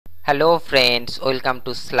Hello friends, welcome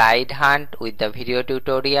to SlideHunt with the video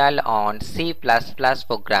tutorial on C++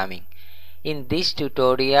 programming. In this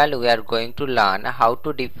tutorial we are going to learn how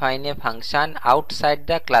to define a function outside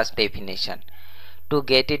the class definition. To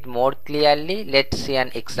get it more clearly, let's see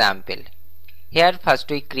an example. Here first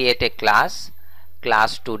we create a class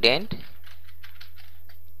student.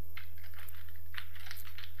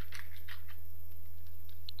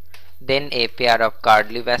 Then a pair of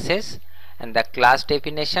curly braces, and the class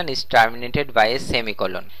definition is terminated by a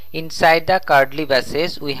semicolon. Inside the curly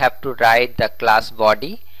braces we have to write the class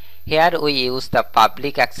body. Here we use the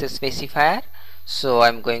public access specifier, so I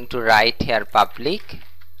am going to write here public,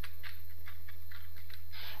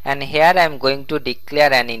 and here I am going to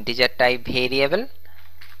declare an integer type variable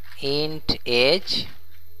int age.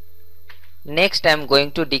 Next I am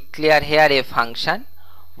going to declare here a function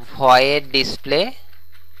void display,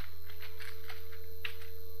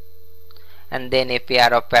 and then a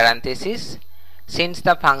pair of parentheses. Since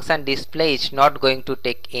the function display is not going to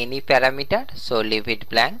take any parameter, so leave it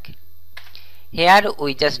blank. Here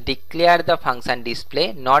we just declare the function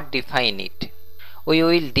display, not define it. We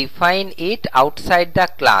will define it outside the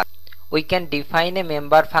class. We can define a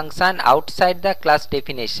member function outside the class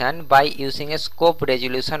definition by using a scope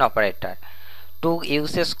resolution operator. To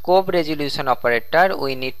use a scope resolution operator,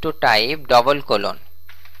 we need to type double colon.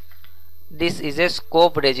 This is a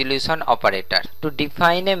scope resolution operator. To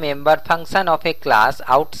define a member function of a class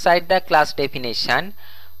outside the class definition,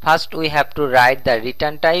 first we have to write the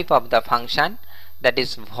return type of the function, that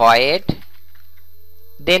is void.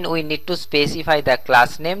 Then we need to specify the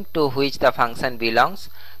class name to which the function belongs,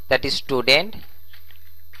 that is student.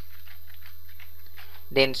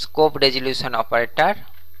 Then scope resolution operator,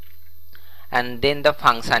 and then the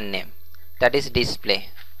function name, that is display.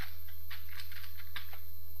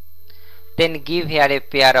 Then give here a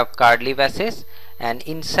pair of curly braces, and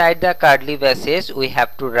inside the curly braces we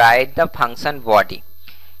have to write the function body.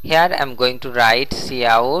 Here I am going to write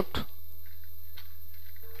cout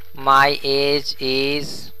my age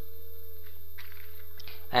is,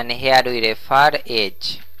 and here we refer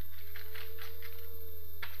age.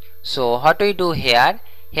 So what we do here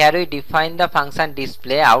we define the function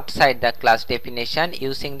display outside the class definition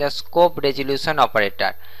using the scope resolution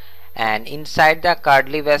operator, and inside the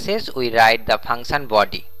curly braces we write the function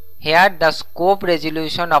body. Here the scope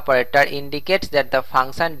resolution operator indicates that the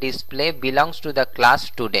function display belongs to the class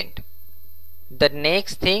student. The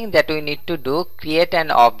next thing that we need to do, create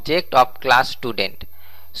an object of class student.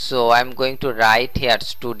 So I am going to write here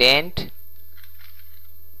student,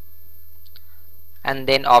 and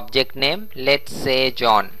then object name, let's say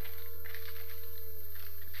John.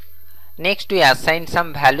 Next we assign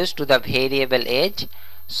some values to the variable age.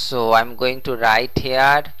 So I am going to write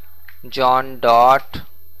here John dot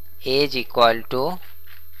age equal to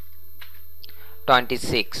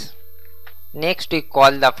 26. Next we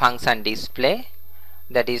call the function display,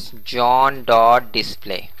 that is John dot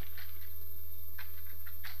display.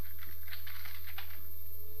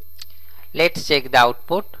 Let's check the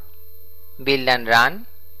output, build and run.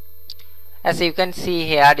 As you can see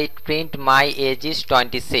here, it print my age is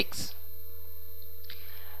 26.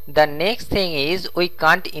 The next thing is we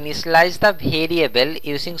can't initialize the variable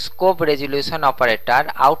using scope resolution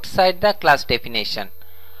operator outside the class definition.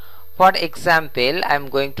 For example, I am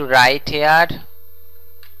going to write here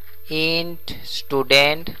int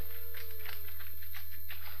student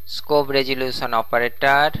scope resolution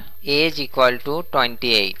operator age equal to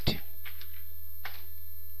 28.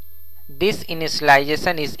 This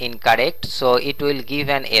initialization is incorrect, so it will give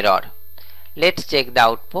an error. Let's check the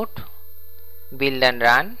output, build and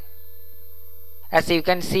run. As you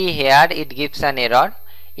can see here, it gives an error.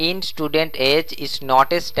 Int student age is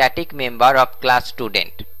not a static member of class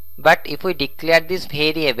student. But if we declare this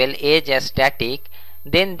variable age as static,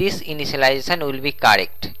 then this initialization will be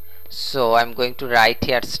correct. So I am going to write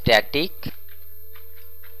here static.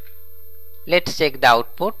 Let's check the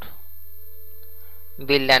output,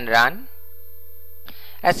 build and run.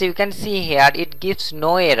 As you can see here, it gives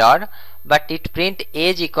no error, but it print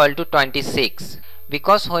age equal to 26,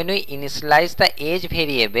 because when we initialize the age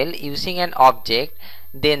variable using an object,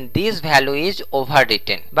 then this value is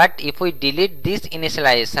overwritten. But if we delete this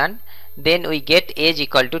initialization, then we get age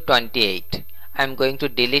equal to 28. I am going to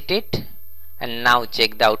delete it, and now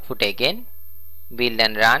check the output again, build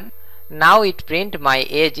and run. Now it print my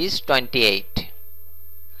age is 28.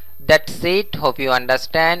 That's it. Hope you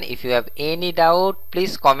understand. If you have any doubt,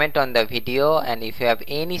 please comment on the video, and if you have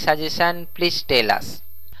any suggestion, please tell us.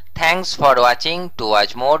 Thanks for watching. To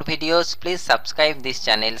watch more videos, please subscribe this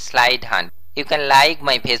channel SlideHunt. You can like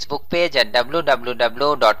my Facebook page at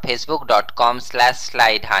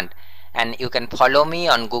www.facebook.com/SlideHunt, and you can follow me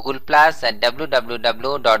on Google Plus at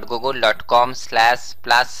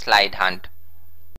www.google.com/+SlideHunt.